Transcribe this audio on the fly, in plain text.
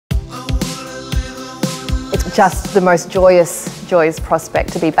just the most joyous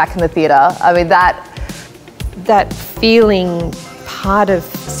prospect to be back in the theatre. I mean, that feeling part of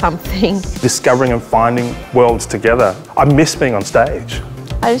something. Discovering and finding worlds together. I miss being on stage.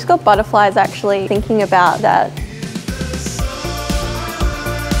 I just got butterflies actually thinking about that.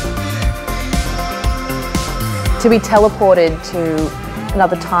 To be teleported to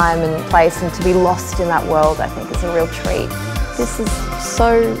another time and place and to be lost in that world, I think, is a real treat. This is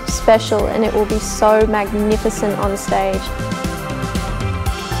so special and it will be so magnificent on stage.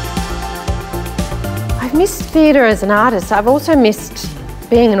 I've missed theatre as an artist. I've also missed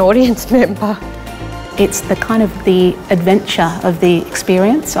being an audience member. It's the kind of the adventure of the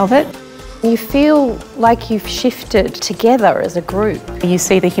experience of it. You feel like you've shifted together as a group. You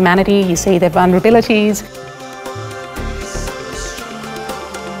see the humanity, you see their vulnerabilities.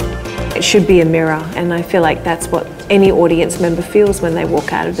 It should be a mirror, and I feel like that's what any audience member feels when they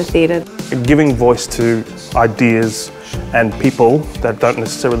walk out of the theatre. Giving voice to ideas and people that don't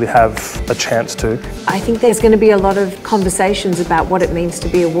necessarily have a chance to. I think there's going to be a lot of conversations about what it means to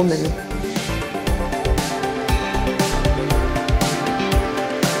be a woman.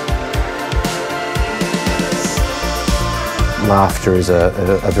 Laughter is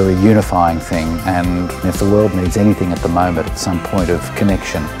a very unifying thing, and if the world needs anything at the moment, it's some point of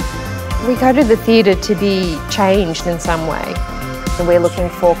connection. We go to the theatre to be changed in some way. We're looking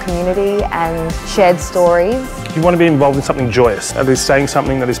for community and shared stories. You want to be involved in something joyous, that is saying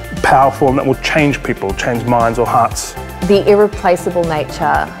something that is powerful and that will change people, change minds or hearts. The irreplaceable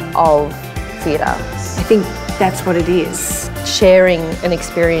nature of theatre. I think that's what it is. Sharing an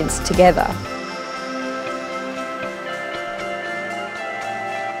experience together.